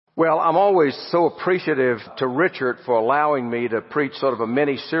Well, I'm always so appreciative to Richard for allowing me to preach sort of a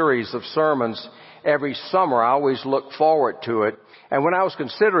mini series of sermons every summer. I always look forward to it. And when I was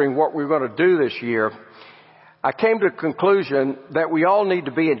considering what we were going to do this year, I came to the conclusion that we all need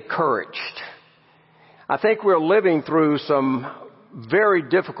to be encouraged. I think we're living through some very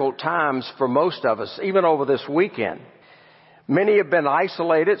difficult times for most of us, even over this weekend. Many have been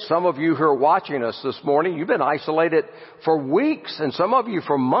isolated. Some of you who are watching us this morning, you've been isolated for weeks, and some of you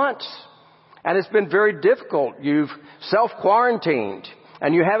for months. And it's been very difficult. You've self-quarantined,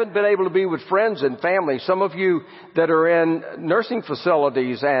 and you haven't been able to be with friends and family. Some of you that are in nursing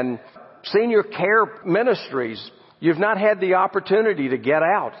facilities and senior care ministries, you've not had the opportunity to get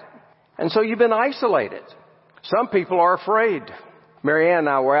out. And so you've been isolated. Some people are afraid. Marianne and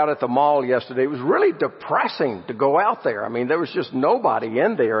I were out at the mall yesterday. It was really depressing to go out there. I mean, there was just nobody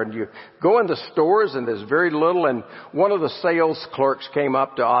in there. And you go into stores and there's very little. And one of the sales clerks came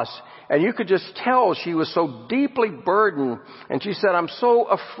up to us and you could just tell she was so deeply burdened. And she said, I'm so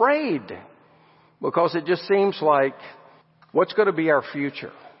afraid because it just seems like what's going to be our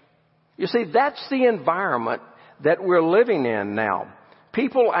future? You see, that's the environment that we're living in now.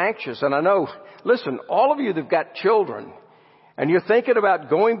 People anxious. And I know, listen, all of you that've got children, and you're thinking about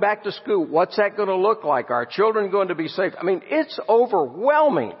going back to school, what's that going to look like? Are children going to be safe? I mean, it's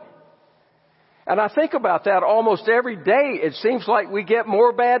overwhelming. And I think about that almost every day. It seems like we get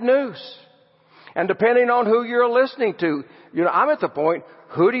more bad news. And depending on who you're listening to, I'm at the point,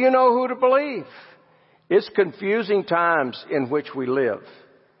 who do you know who to believe? It's confusing times in which we live.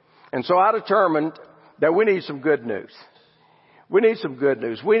 And so I determined that we need some good news. We need some good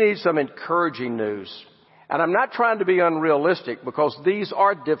news. We need some encouraging news. And I'm not trying to be unrealistic because these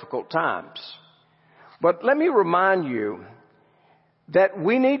are difficult times. But let me remind you that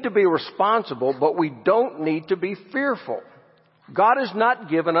we need to be responsible, but we don't need to be fearful. God has not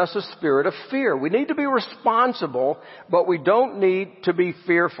given us a spirit of fear. We need to be responsible, but we don't need to be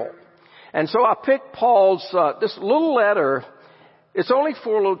fearful. And so I picked Paul's, this little letter. It's only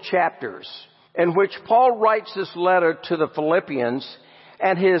 4 little chapters in which Paul writes this letter to the Philippians.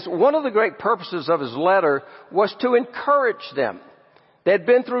 And one of the great purposes of his letter was to encourage them. They had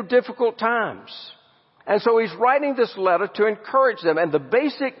been through difficult times. And so he's writing this letter to encourage them. And the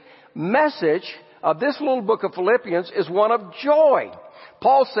basic message of this little book of Philippians is one of joy.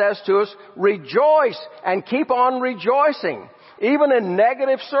 Paul says to us, rejoice and keep on rejoicing. Even in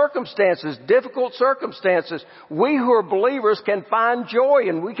negative circumstances, difficult circumstances, we who are believers can find joy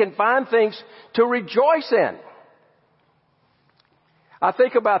and we can find things to rejoice in. I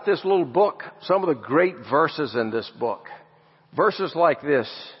think about this little book, some of the great verses in this book. Verses like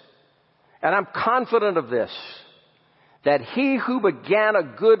this. And I'm confident of this, that he who began a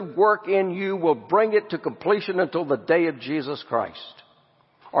good work in you will bring it to completion until the day of Jesus Christ.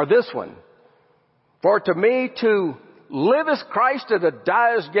 Or this one. For to me to live as Christ and to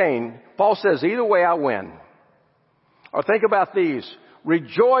die as gain. Paul says, either way I win. Or think about these.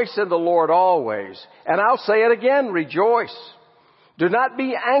 Rejoice in the Lord always. And I'll say it again, rejoice. Do not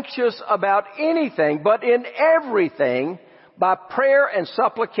be anxious about anything, but in everything, by prayer and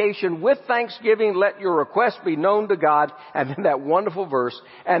supplication with thanksgiving, let your requests be known to God. And then that wonderful verse,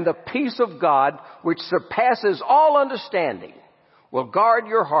 and the peace of God, which surpasses all understanding, will guard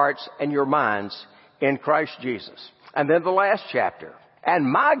your hearts and your minds in Christ Jesus. And then the last chapter,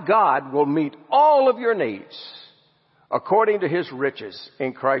 and my God will meet all of your needs according to his riches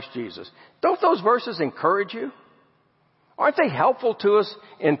in Christ Jesus. Don't those verses encourage you? Aren't they helpful to us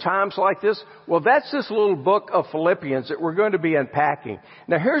in times like this? Well, that's this little book of Philippians that we're going to be unpacking.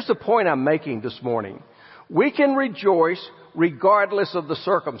 Now, here's the point I'm making this morning. We can rejoice regardless of the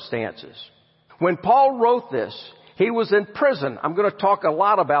circumstances. When Paul wrote this, he was in prison. I'm going to talk a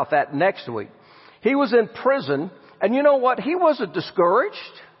lot about that next week. He was in prison, and you know what? He wasn't discouraged.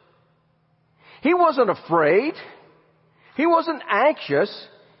 He wasn't afraid. He wasn't anxious.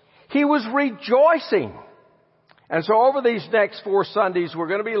 He was rejoicing. And so over these next 4 Sundays, we're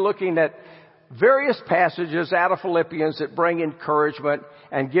going to be looking at various passages out of Philippians that bring encouragement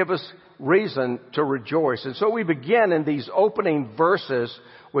and give us reason to rejoice. And so we begin in these opening verses,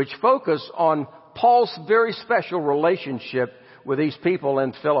 which focus on Paul's very special relationship with these people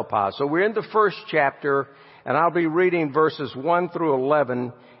in Philippi. So we're in the first chapter, and I'll be reading verses 1 through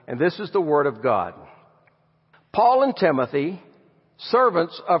 11, and this is the Word of God. Paul and Timothy,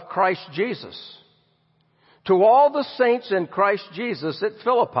 servants of Christ Jesus, to all the saints in Christ Jesus at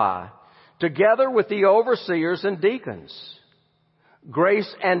Philippi, together with the overseers and deacons. Grace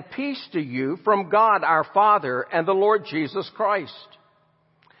and peace to you from God our Father and the Lord Jesus Christ.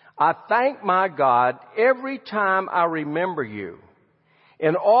 I thank my God every time I remember you.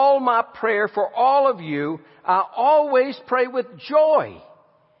 In all my prayer for all of you, I always pray with joy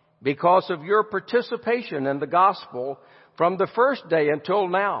because of your participation in the gospel from the first day until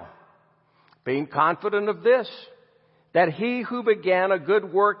now, being confident of this, that he who began a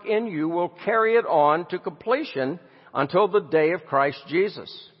good work in you will carry it on to completion until the day of Christ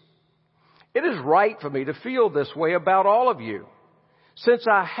Jesus. It is right for me to feel this way about all of you, since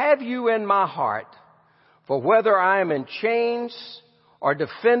I have you in my heart, for whether I am in chains or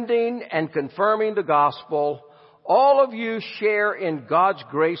defending and confirming the gospel, all of you share in God's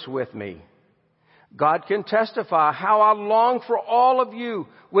grace with me. God can testify how I long for all of you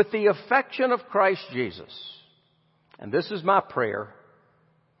with the affection of Christ Jesus. And this is my prayer,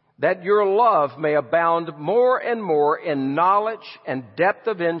 that your love may abound more and more in knowledge and depth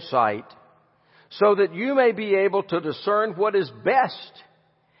of insight, so that you may be able to discern what is best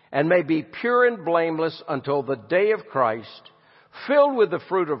and may be pure and blameless until the day of Christ, filled with the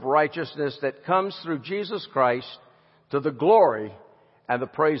fruit of righteousness that comes through Jesus Christ to the glory and the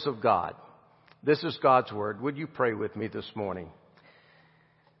praise of God. This is God's word. Would you pray with me this morning?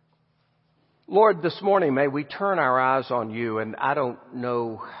 Lord, this morning may we turn our eyes on you, and I don't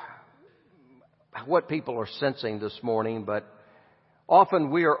know what people are sensing this morning, but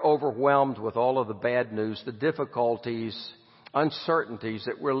often we are overwhelmed with all of the bad news, the difficulties, uncertainties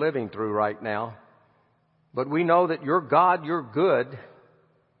that we're living through right now. But we know that you're God, you're good,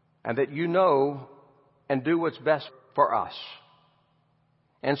 and that you know and do what's best for us.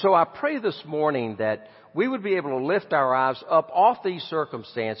 And so I pray this morning that we would be able to lift our eyes up off these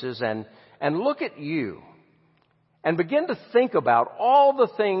circumstances and look at you and begin to think about all the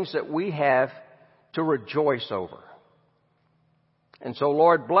things that we have to rejoice over. And so,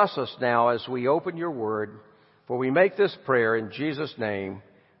 Lord, bless us now as we open your word, for we make this prayer in Jesus' name.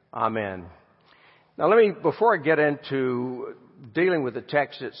 Amen. Now before I get into dealing with the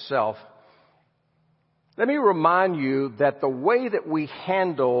text itself, let me remind you that the way that we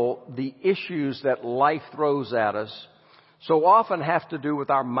handle the issues that life throws at us so often have to do with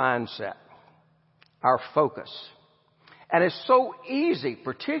our mindset, our focus. And it's so easy,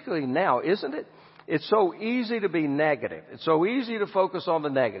 particularly now, isn't it? It's so easy to be negative. It's so easy to focus on the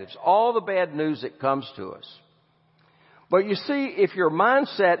negatives, all the bad news that comes to us. But you see, if your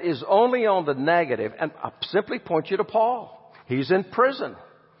mindset is only on the negative, and I'll simply point you to Paul. He's in prison.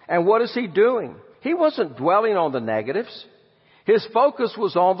 And what is he doing? He wasn't dwelling on the negatives. His focus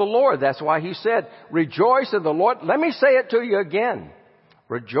was on the Lord. That's why he said, rejoice in the Lord. Let me say it to you again.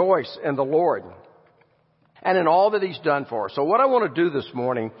 Rejoice in the Lord. And in all that he's done for us. So what I want to do this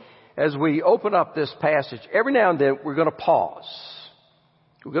morning, as we open up this passage, every now and then we're going to pause.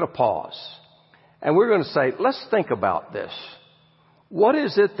 We're going to pause. And we're going to say, let's think about this. What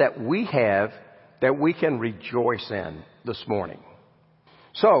is it that we have that we can rejoice in this morning?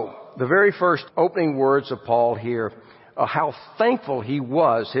 So, the very first opening words of Paul here are how thankful he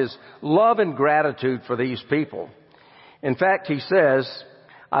was, his love and gratitude for these people. In fact, he says,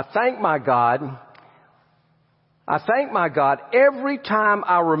 I thank my God every time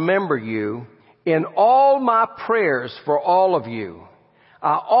I remember you in all my prayers for all of you.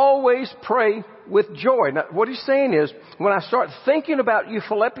 I always pray with joy. Now, what he's saying is, when I start thinking about you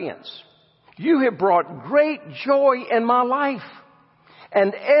Philippians, you have brought great joy in my life.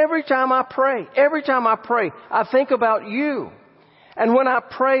 And every time I pray, I think about you. And when I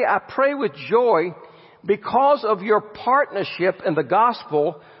pray with joy because of your partnership in the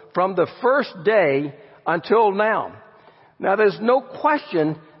gospel from the first day until now. Now, there's no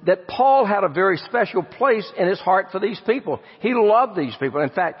question that Paul had a very special place in his heart for these people. He loved these people.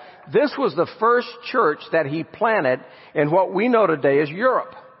 In fact, this was the first church that he planted in what we know today as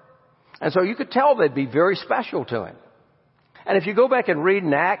Europe. And so you could tell they'd be very special to him. And if you go back and read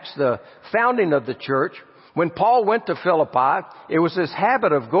in Acts, the founding of the church, when Paul went to Philippi, it was his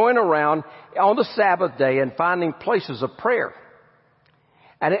habit of going around on the Sabbath day and finding places of prayer.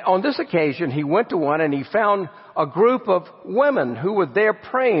 And on this occasion, he went to one and he found a group of women who were there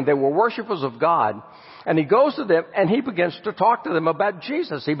praying. They were worshipers of God. And he goes to them and he begins to talk to them about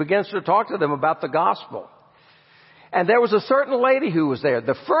Jesus. He begins to talk to them about the gospel. And there was a certain lady who was there,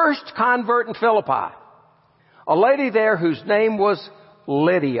 the first convert in Philippi. A lady there whose name was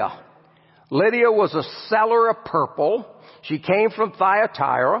Lydia. Lydia was a seller of purple. She came from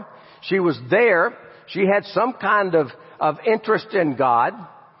Thyatira. She was there. She had some kind of interest in God.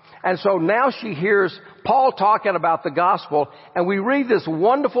 And so now she hears Paul talking about the gospel, and we read this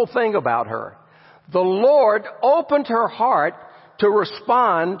wonderful thing about her. The Lord opened her heart to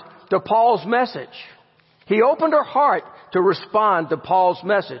respond to Paul's message. He opened her heart to respond to Paul's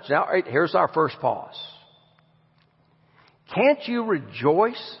message. Now, here's our first pause. Can't you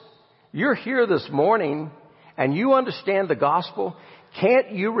rejoice? You're here this morning and you understand the gospel.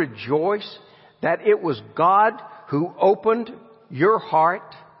 Can't you rejoice that it was God who opened your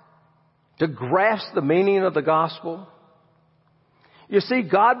heart to grasp the meaning of the gospel? You see,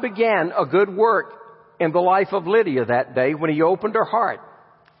 God began a good work in the life of Lydia that day when He opened her heart.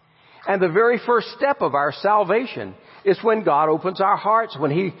 And the very first step of our salvation is when God opens our hearts,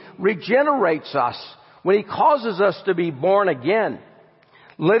 when He regenerates us, when He causes us to be born again.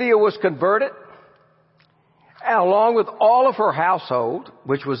 Lydia was converted, and along with all of her household,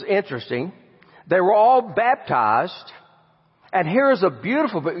 which was interesting. They were all baptized. And here is a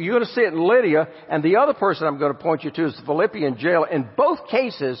beautiful, you're going to see it in Lydia, and the other person I'm going to point you to is the Philippian jailer. In both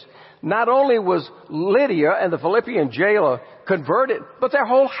cases, not only was Lydia and the Philippian jailer converted, but their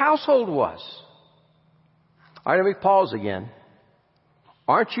whole household was. All right, let me pause again.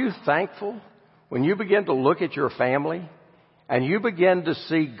 Aren't you thankful when you begin to look at your family and you begin to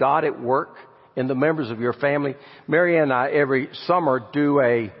see God at work in the members of your family? Mary and I every summer do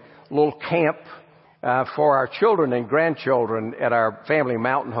a little camp for our children and grandchildren at our family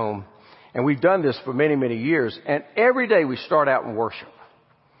mountain home. And we've done this for many, many years. And every day we start out in worship.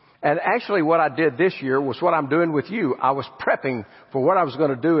 And actually what I did this year was what I'm doing with you. I was prepping for what I was going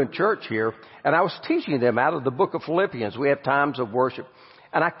to do in church here. And I was teaching them out of the book of Philippians. We have times of worship.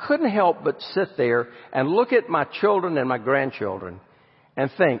 And I couldn't help but sit there and look at my children and my grandchildren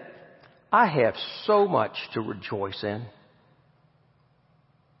and think, I have so much to rejoice in.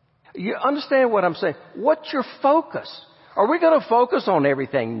 You understand what I'm saying? What's your focus? Are we going to focus on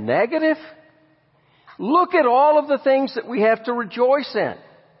everything negative? Look at all of the things that we have to rejoice in.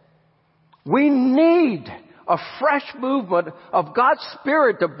 We need a fresh movement of God's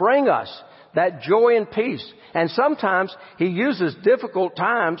Spirit to bring us that joy and peace. And sometimes He uses difficult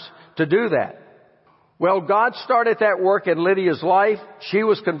times to do that. Well, God started that work in Lydia's life. She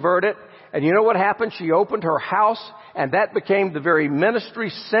was converted. And you know what happened? She opened her house, and that became the very ministry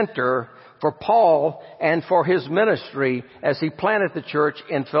center for Paul and for his ministry as he planted the church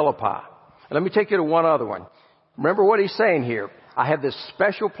in Philippi. And let me take you to one other one. Remember what he's saying here. I have this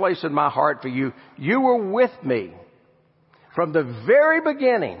special place in my heart for you. You were with me from the very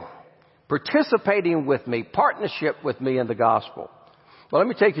beginning, participating with me, partnership with me in the gospel. Well, let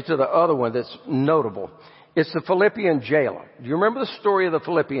me take you to the other one that's notable. It's the Philippian jailer. Do you remember the story of the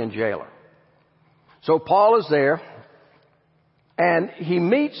Philippian jailer? So Paul is there, and he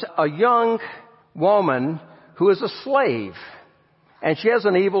meets a young woman who is a slave, and she has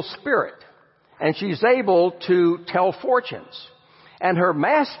an evil spirit, and she's able to tell fortunes. And her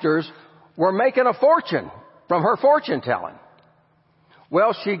masters were making a fortune from her fortune telling.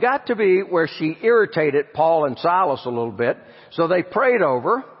 Well, she got to be where she irritated Paul and Silas a little bit, so they prayed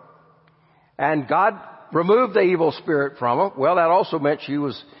over, and God removed the evil spirit from her. Well, that also meant she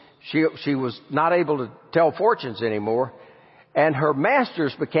was not able to tell fortunes anymore. And her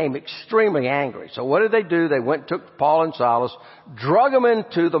masters became extremely angry. So what did they do? They went and took Paul and Silas, drug them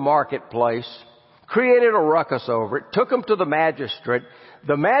into the marketplace, created a ruckus over it, took them to the magistrate.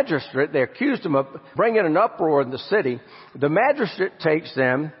 The magistrate, they accused them of bringing an uproar in the city. The magistrate takes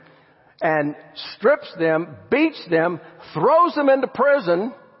them and strips them, beats them, throws them into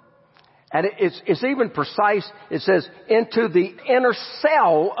prison. And it's even precise. It says into the inner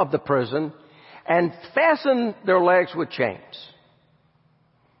cell of the prison and fasten their legs with chains.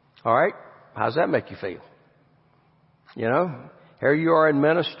 All right. How does that make you feel? You know, here you are in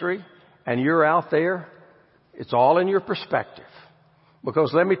ministry and you're out there. It's all in your perspective.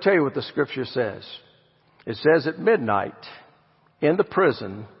 Because let me tell you what the scripture says. It says at midnight in the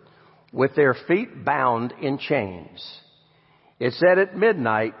prison with their feet bound in chains. It said at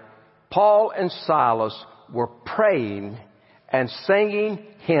midnight, Paul and Silas were praying and singing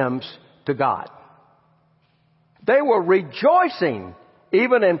hymns to God. They were rejoicing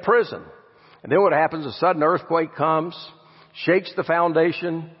even in prison. And then what happens? A sudden earthquake comes, shakes the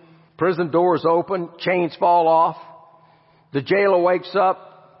foundation, prison doors open, chains fall off. The jailer wakes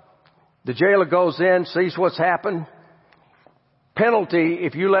up. The jailer goes in, sees what's happened. Penalty,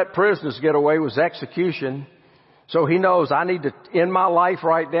 if you let prisoners get away, was execution. So he knows, I need to end my life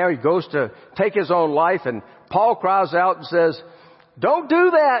right now. He goes to take his own life, and Paul cries out and says, don't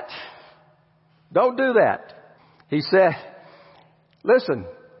do that. Don't do that. He said, listen,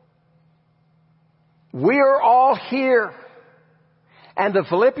 we are all here. And the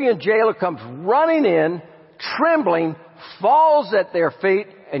Philippian jailer comes running in, trembling, falls at their feet.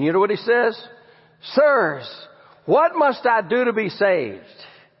 And you know what he says? Sirs, what must I do to be saved?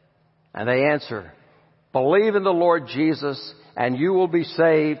 And they answer, believe in the Lord Jesus and you will be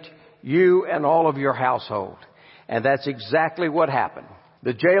saved, you and all of your household. And that's exactly what happened.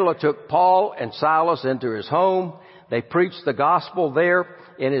 The jailer took Paul and Silas into his home. They preached the gospel there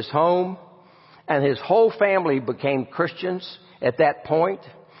in his home. And his whole family became Christians at that point.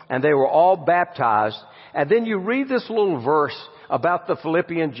 And they were all baptized. And then you read this little verse about the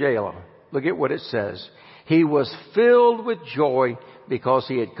Philippian jailer. Look at what it says. He was filled with joy because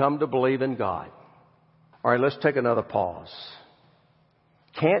he had come to believe in God. All right, let's take another pause.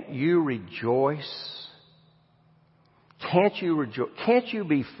 Can't you rejoice? Can't you rejoice? Can't you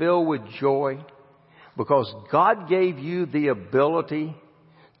be filled with joy because God gave you the ability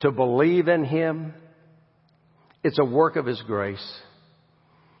to believe in Him? It's a work of His grace.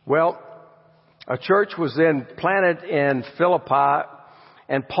 Well, a church was then planted in Philippi,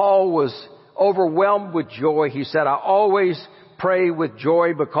 and Paul was overwhelmed with joy. He said, I always pray with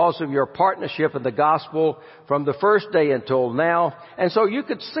joy because of your partnership in the gospel from the first day until now. And so you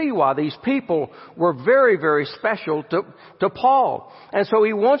could see why these people were very, very special to Paul. And so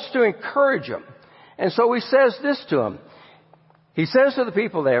he wants to encourage them. And so he says this to them. He says to the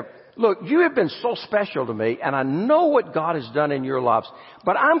people there, look, you have been so special to me, and I know what God has done in your lives,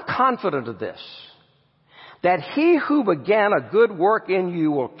 but I'm confident of this, that He who began a good work in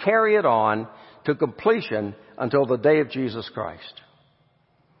you will carry it on to completion until the day of Jesus Christ.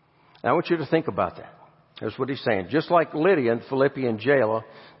 Now, I want you to think about that. Here's what he's saying. Just like Lydia and Philippian jailer,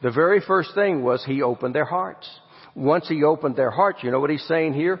 the very first thing was he opened their hearts. Once he opened their hearts, you know what he's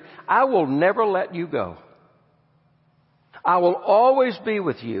saying here? I will never let you go. I will always be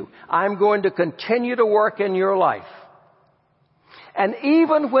with you. I'm going to continue to work in your life. And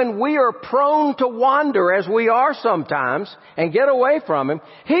even when we are prone to wander, as we are sometimes, and get away from Him,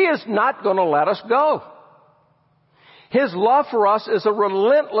 He is not going to let us go. His love for us is a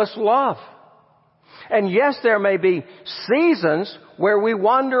relentless love. And yes, there may be seasons where we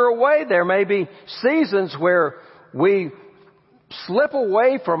wander away. There may be seasons where we slip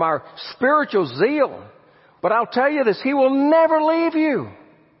away from our spiritual zeal. But I'll tell you this, He will never leave you.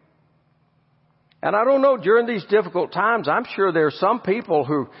 And I don't know, during these difficult times, I'm sure there are some people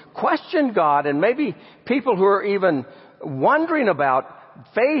who question God, and maybe people who are even wondering about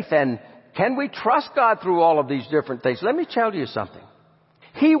faith and can we trust God through all of these different things. Let me tell you something.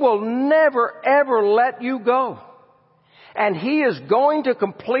 He will never, ever let you go. And He is going to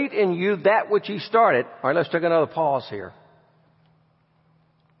complete in you that which He started. All right, let's take another pause here.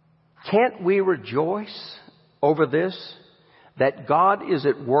 Can't we rejoice over this? That God is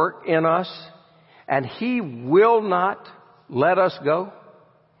at work in us and He will not let us go.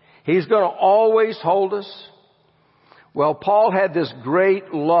 He's going to always hold us. Well, Paul had this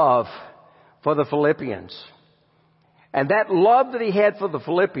great love for the Philippians. And that love that he had for the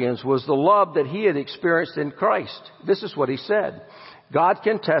Philippians was the love that he had experienced in Christ. This is what he said. God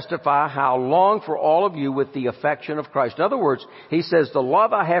can testify how I long for all of you with the affection of Christ. In other words, he says, the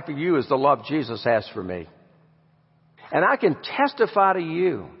love I have for you is the love Jesus has for me. And I can testify to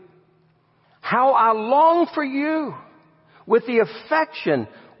you how I long for you with the affection,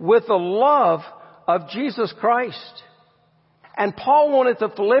 with the love of Jesus Christ. And Paul wanted the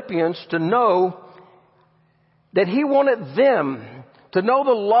Philippians to know that he wanted them to know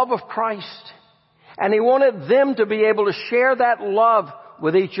the love of Christ. And he wanted them to be able to share that love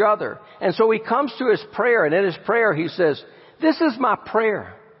with each other. And so he comes to his prayer, and in his prayer he says, this is my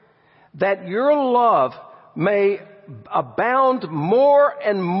prayer, that your love may abound more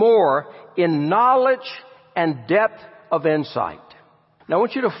and more in knowledge and depth of insight. Now I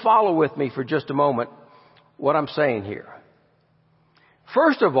want you to follow with me for just a moment what I'm saying here.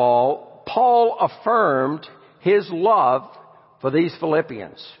 First of all, Paul affirmed his love for these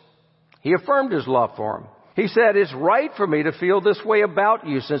Philippians. He affirmed his love for them. He said, it's right for me to feel this way about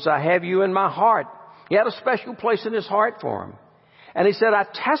you since I have you in my heart. He had a special place in his heart for them. And he said, I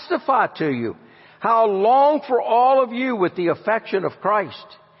testify to you how I long for all of you with the affection of Christ.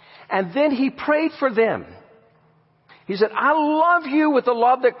 And then he prayed for them. He said, I love you with the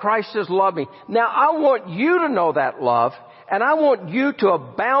love that Christ has loved me. Now I want you to know that love, and I want you to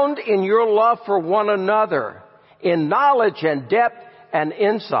abound in your love for one another in knowledge and depth and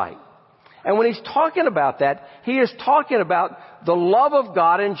insight. And when he's talking about that, he is talking about the love of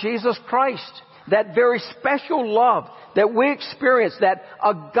God in Jesus Christ. That very special love that we experience, that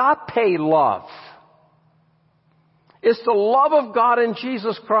agape love. It's the love of God in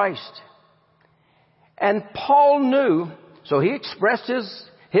Jesus Christ. And Paul knew, so he expressed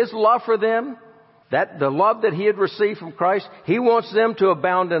his love for them, that the love that he had received from Christ, he wants them to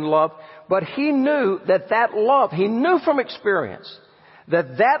abound in love. But he knew that love, he knew from experience,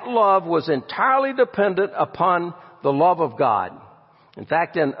 that love was entirely dependent upon the love of God. In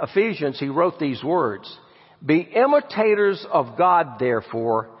fact, in Ephesians, he wrote these words, Be imitators of God,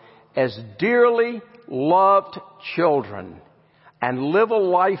 therefore, as dearly loved children, and live a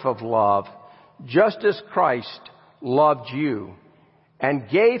life of love, just as Christ loved you, and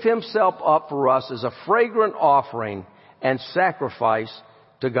gave himself up for us as a fragrant offering and sacrifice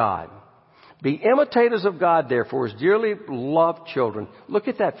to God. Be imitators of God, therefore, as dearly loved children. Look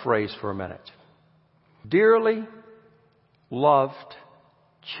at that phrase for a minute. Dearly loved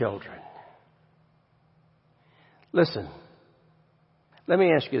children. Listen, let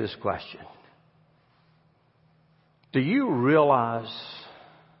me ask you this question. Do you realize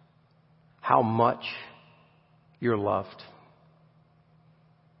how much you're loved?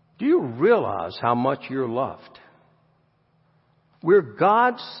 Do you realize how much you're loved? We're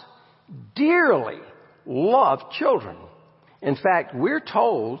God's dearly loved children. In fact, we're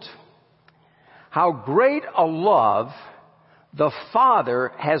told how great a love the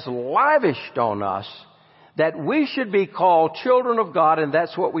Father has lavished on us that we should be called children of God, and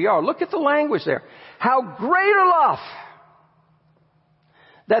that's what we are. Look at the language there. How great a love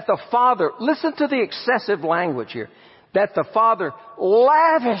that the Father, listen to the excessive language here, that the Father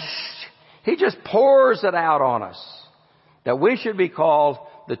lavished. He just pours it out on us, that we should be called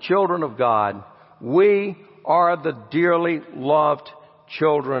the children of God. We are the dearly loved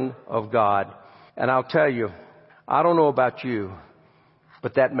children of God. And I'll tell you, I don't know about you,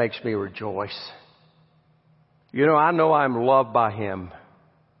 but that makes me rejoice. You know I'm loved by Him.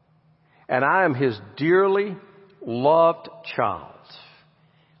 And I am His dearly loved child.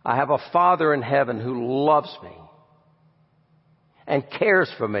 I have a Father in heaven who loves me and cares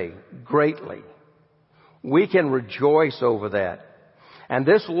for me greatly. We can rejoice over that. And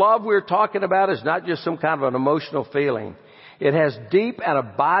this love we're talking about is not just some kind of an emotional feeling. It has deep and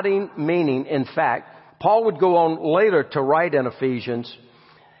abiding meaning. In fact, Paul would go on later to write in Ephesians.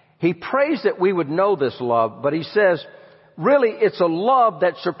 He prays that we would know this love, but he says, really, it's a love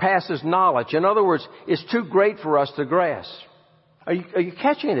that surpasses knowledge. In other words, it's too great for us to grasp. Are you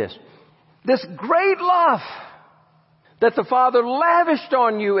catching this? This great love that the Father lavished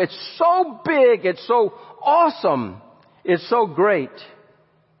on you, it's so big, it's so awesome, it's so great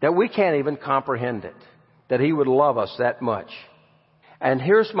that we can't even comprehend it, that He would love us that much. And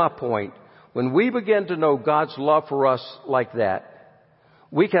here's my point. When we begin to know God's love for us like that,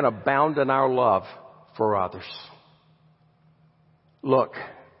 we can abound in our love for others. Look,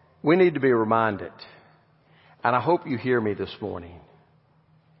 we need to be reminded, and I hope you hear me this morning.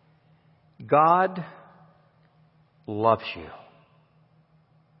 God loves you.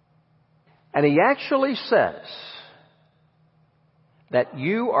 And He actually says that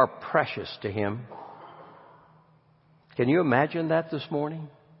you are precious to Him. Can you imagine that this morning?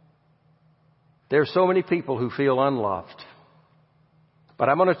 There are so many people who feel unloved. But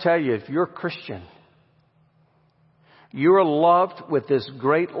I'm going to tell you, if you're a Christian, you are loved with this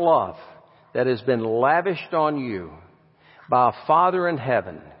great love that has been lavished on you by a Father in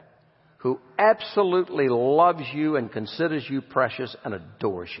heaven who absolutely loves you and considers you precious and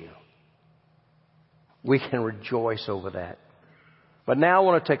adores you. We can rejoice over that. But now I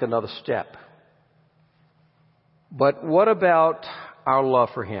want to take another step. But what about our love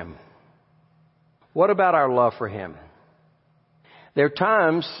for Him? What about our love for Him? There are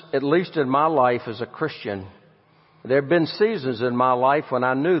times, at least in my life as a Christian, there have been seasons in my life when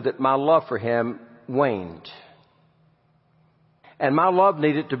I knew that my love for Him waned. And my love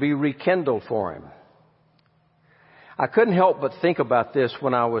needed to be rekindled for Him. I couldn't help but think about this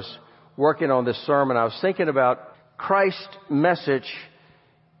when I was working on this sermon. I was thinking about Christ's message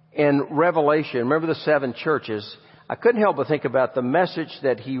in Revelation. Remember the 7 churches? I couldn't help but think about the message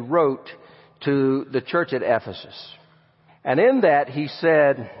that He wrote to the church at Ephesus. And in that He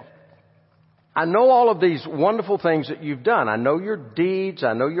said, I know all of these wonderful things that you've done. I know your deeds.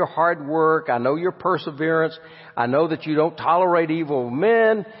 I know your hard work. I know your perseverance. I know that you don't tolerate evil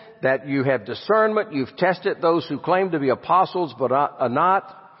men, that you have discernment. You've tested those who claim to be apostles but are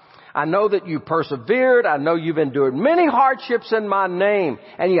not. I know that you persevered. I know you've endured many hardships in my name,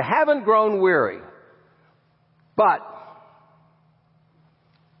 and you haven't grown weary. But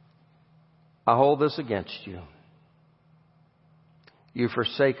I hold this against you. You've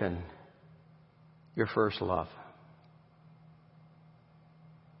forsaken your first love.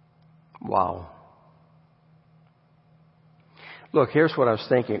 Wow. Look, here's what I was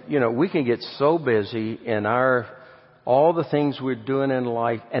thinking. We can get so busy in all the things we're doing in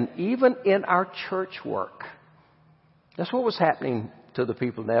life, and even in our church work. That's what was happening to the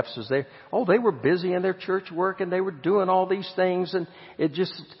people in Ephesus. They were busy in their church work, and they were doing all these things, and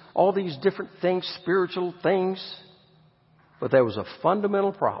all these different things, spiritual things. But there was a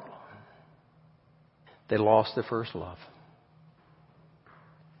fundamental problem. They lost their first love.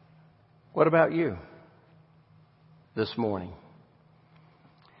 What about you this morning?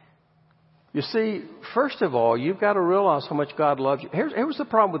 You see, first of all, you've got to realize how much God loves you. Here's the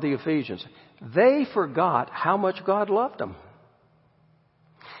problem with the Ephesians. They forgot how much God loved them.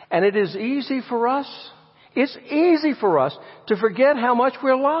 And it is easy for us. It's easy for us to forget how much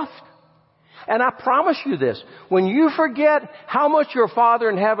we're loved. And I promise you this, when you forget how much your Father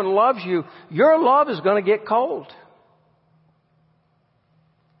in heaven loves you, your love is going to get cold.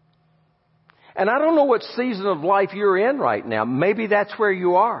 And I don't know what season of life you're in right now. Maybe that's where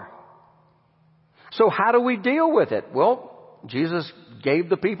you are. So how do we deal with it? Well, Jesus gave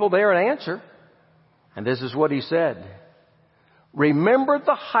the people there an answer. And this is what He said. Remember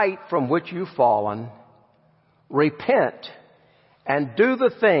the height from which you've fallen. Repent and do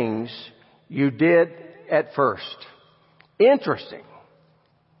the things you did at first. Interesting.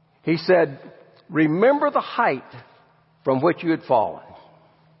 He said, remember the height from which you had fallen.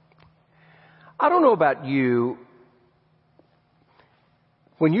 I don't know about you.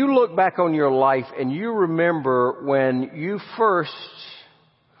 When you look back on your life and you remember when you first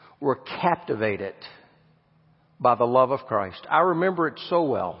were captivated by the love of Christ. I remember it so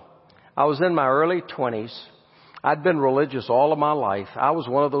well. I was in my early 20s. I'd been religious all of my life. I was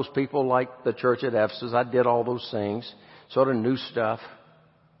one of those people like the church at Ephesus. I did all those things, sort of new stuff.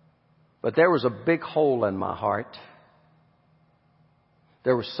 But there was a big hole in my heart.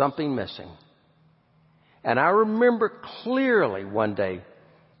 There was something missing. And I remember clearly one day,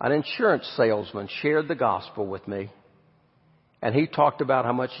 an insurance salesman shared the gospel with me. And he talked about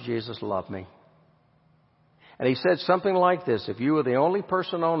how much Jesus loved me. And he said something like this, if you were the only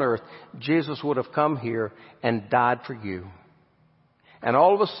person on earth, Jesus would have come here and died for you. And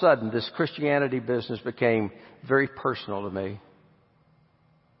all of a sudden, this Christianity business became very personal to me.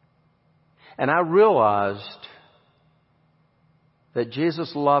 And I realized that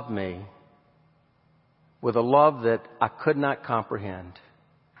Jesus loved me with a love that I could not comprehend.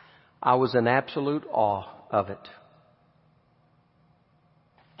 I was in absolute awe of it.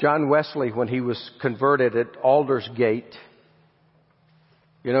 John Wesley, when he was converted at Aldersgate,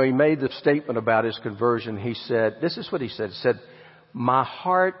 he made the statement about his conversion. He said, this is what he said. He said, my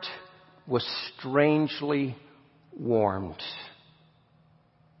heart was strangely warmed.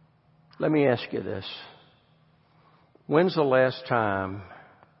 Let me ask you this. When's the last time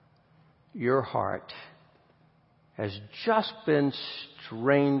your heart has just been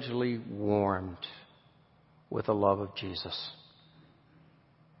strangely warmed with the love of Jesus?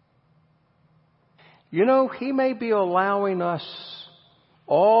 He may be allowing us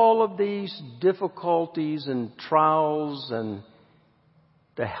all of these difficulties and trials and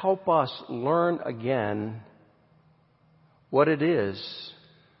to help us learn again what it is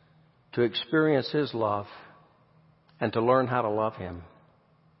to experience His love and to learn how to love Him.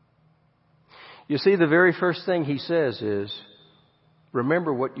 You see, the very first thing He says is,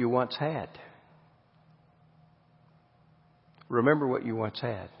 remember what you once had. Remember what you once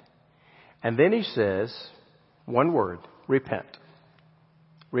had. And then He says, one word, repent.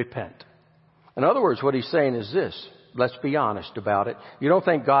 Repent. In other words, what He's saying is this. Let's be honest about it. You don't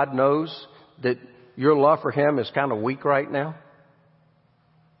think God knows that your love for Him is kind of weak right now?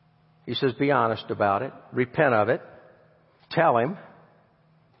 He says, be honest about it. Repent of it. Tell Him.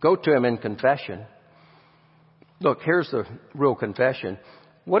 Go to Him in confession. Look, here's the real confession.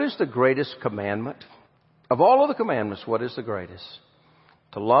 What is the greatest commandment? Of all of the commandments, what is the greatest?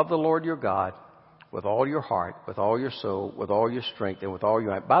 To love the Lord your God with all your heart, with all your soul, with all your strength, and with all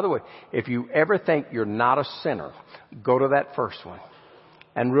your might. By the way, if you ever think you're not a sinner, go to that first one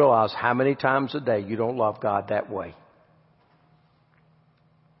and realize how many times a day you don't love God that way.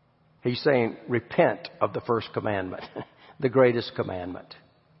 He's saying, repent of the first commandment, the greatest commandment,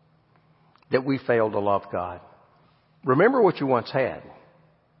 that we failed to love God. Remember what you once had.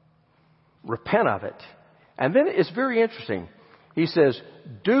 Repent of it. And then it's very interesting. He says,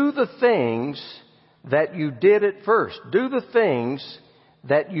 do the things that you did at first. Do the things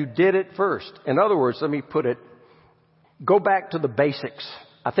that you did at first. In other words, let me put it, go back to the basics.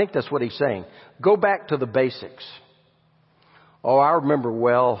 I think that's what he's saying. Go back to the basics. Oh, I remember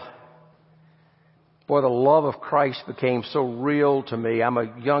well, boy, the love of Christ became so real to me. I'm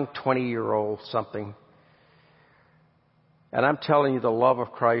a young 20-year-old something. And I'm telling you, the love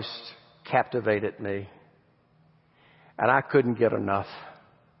of Christ captivated me. And I couldn't get enough.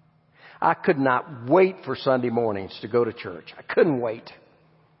 I could not wait for Sunday mornings to go to church. I couldn't wait.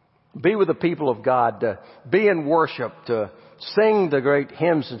 Be with the people of God, to be in worship, to sing the great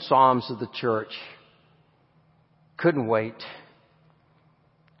hymns and psalms of the church. Couldn't wait.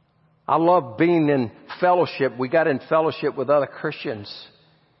 I love being in fellowship. We got in fellowship with other Christians.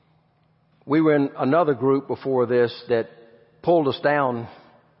 We were in another group before this that pulled us down.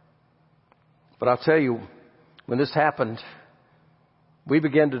 But I'll tell you, when this happened, we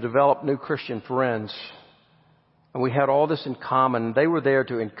began to develop new Christian friends. And we had all this in common. They were there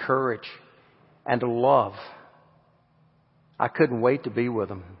to encourage and to love. I couldn't wait to be with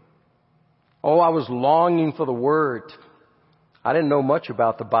them. Oh, I was longing for the Word. I didn't know much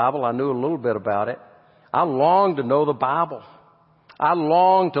about the Bible. I knew a little bit about it. I longed to know the Bible. I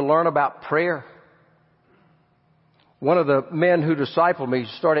longed to learn about prayer. One of the men who discipled me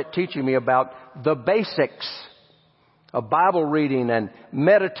started teaching me about the basics of Bible reading and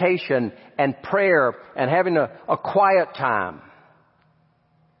meditation and prayer and having a quiet time.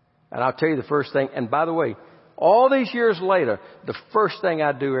 And I'll tell you the first thing, and by the way, all these years later, the first thing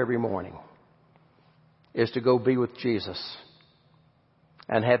I do every morning is to go be with Jesus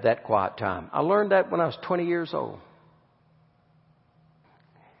and have that quiet time. I learned that when I was 20 years old.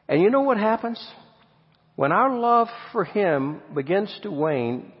 And you know what happens? When our love for Him begins to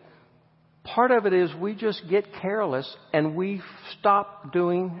wane, part of it is we just get careless and we stop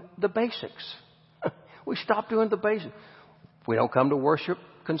doing the basics. We stop doing the basics. We don't come to worship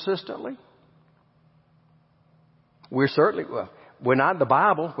consistently. We're not in the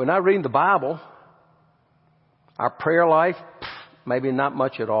Bible. We're not reading the Bible. Our prayer life, maybe not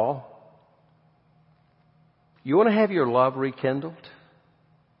much at all. You want to have your love rekindled?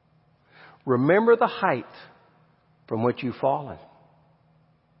 Remember the height from which you've fallen.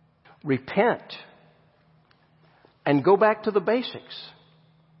 Repent and go back to the basics.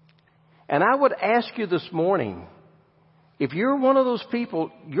 And I would ask you this morning, if you're one of those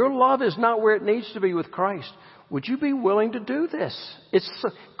people, your love is not where it needs to be with Christ, would you be willing to do this?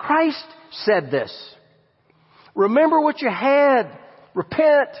 Christ said this. Remember what you had.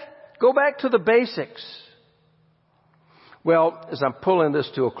 Repent. Go back to the basics. Well, as I'm pulling this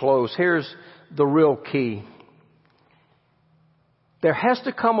to a close, here's the real key. There has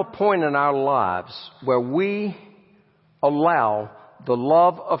to come a point in our lives where we allow the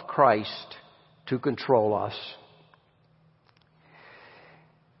love of Christ to control us.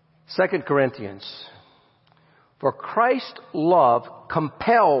 2 Corinthians. For Christ's love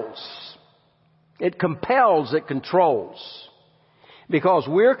compels. It compels, it controls. Because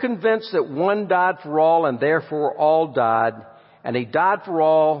we're convinced that one died for all and therefore all died. And He died for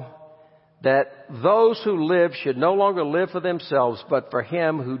all, that those who live should no longer live for themselves, but for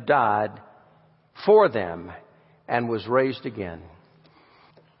Him who died for them and was raised again.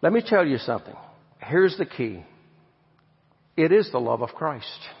 Let me tell you something. Here's the key. It is the love of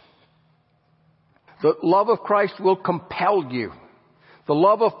Christ. The love of Christ will compel you. The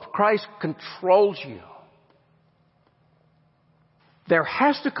love of Christ controls you. There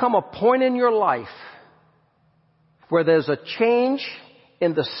has to come a point in your life where there's a change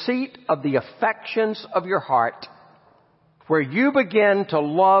in the seat of the affections of your heart, where you begin to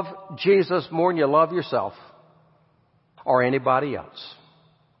love Jesus more than you love yourself or anybody else.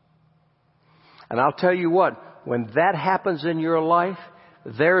 And I'll tell you what, when that happens in your life,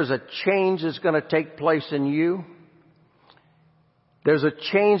 there's a change that's going to take place in you. There's a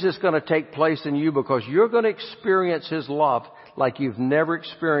change that's going to take place in you because you're going to experience His love like you've never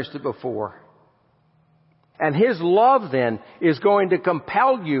experienced it before. And His love then is going to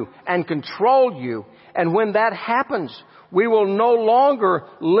compel you and control you. And when that happens, we will no longer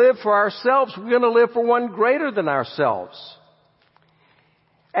live for ourselves. We're going to live for one greater than ourselves.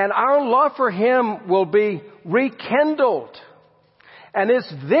 And our love for Him will be rekindled. And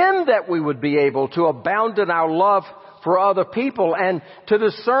it's then that we would be able to abound in our love for other people and to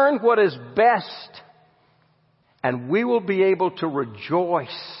discern what is best. And we will be able to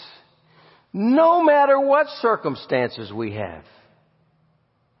rejoice no matter what circumstances we have,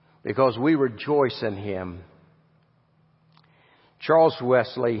 because we rejoice in Him. Charles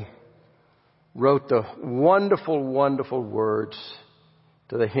Wesley wrote the wonderful, wonderful words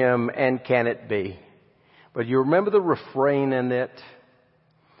to the hymn, "And Can It Be?" But you remember the refrain in it?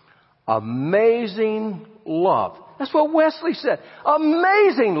 Amazing love. That's what Wesley said.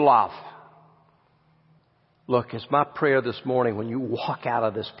 Amazing love. Look, it's my prayer this morning when you walk out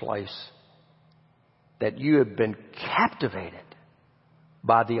of this place that you have been captivated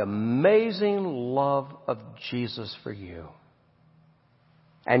by the amazing love of Jesus for you.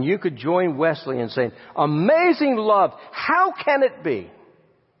 And you could join Wesley in saying, amazing love, how can it be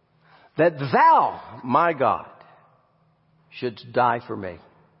that Thou, my God, shouldst die for me?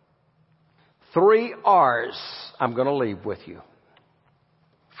 3 R's I'm going to leave with you.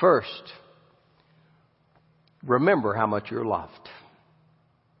 First, remember how much you're loved.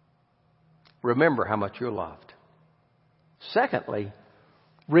 remember how much you're loved. Secondly,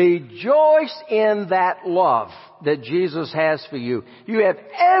 rejoice in that love that Jesus has for you. You have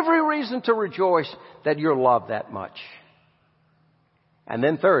every reason to rejoice that you're loved that much. And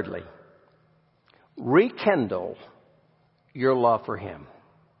then thirdly, rekindle your love for Him.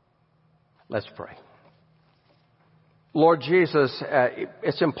 Let's pray. Lord Jesus,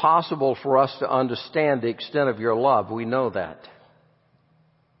 it's impossible for us to understand the extent of your love. We know that.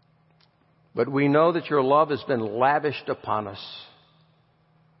 But we know that your love has been lavished upon us.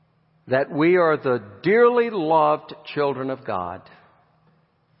 That we are the dearly loved children of God.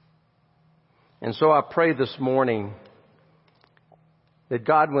 And so I pray this morning that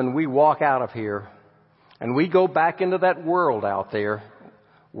God, when we walk out of here and we go back into that world out there,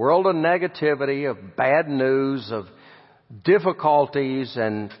 world of negativity, of bad news, of difficulties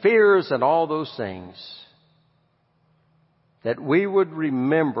and fears and all those things, that we would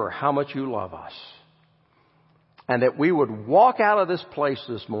remember how much you love us. And that we would walk out of this place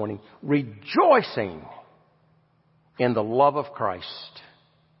this morning rejoicing in the love of Christ.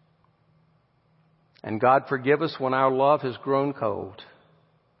 And God, forgive us when our love has grown cold.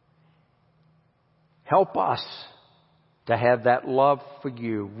 Help us to have that love for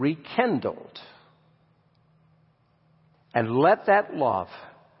you rekindled. And let that love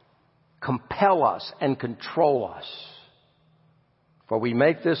compel us and control us. For we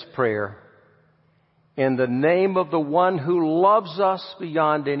make this prayer in the name of the one who loves us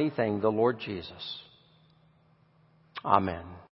beyond anything, the Lord Jesus. Amen.